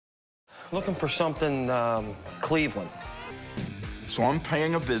Looking for something, Cleveland. So I'm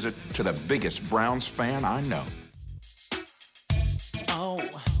paying a visit to the biggest Browns fan I know. Oh,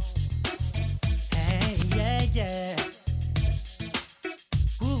 hey, yeah, yeah.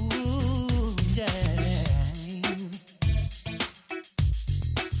 Ooh, yeah.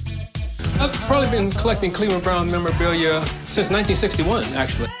 I've probably been collecting Cleveland Brown memorabilia since 1961,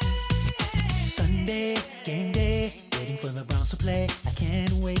 actually. Sunday, game day, waiting for the Browns to play. I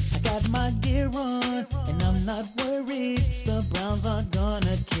can't wait, I got my gear on, and I'm not worried. The Browns are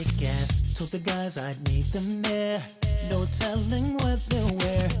gonna kick ass. Told the guys I'd meet them there. No telling what they'll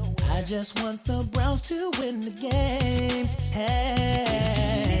wear. I just want the Browns to win the game. Hey,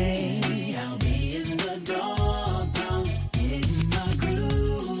 I'll be in the dog pound, getting my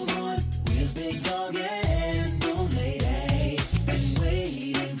groove on with Big Dog and Bone Lady. Been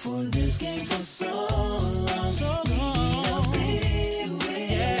waiting for this game for so long. So long.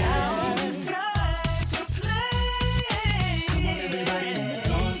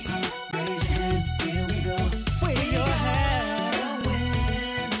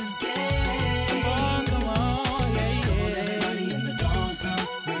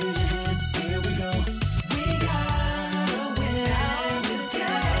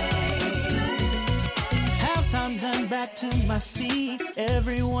 Back to my seat,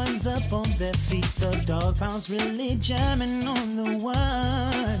 everyone's up on their feet. The dog pound's really jamming on the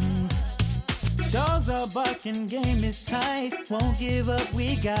one. Dogs are barking, game is tight. Won't give up,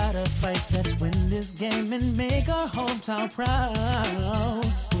 we gotta fight. Let's win this game and make our hometown proud.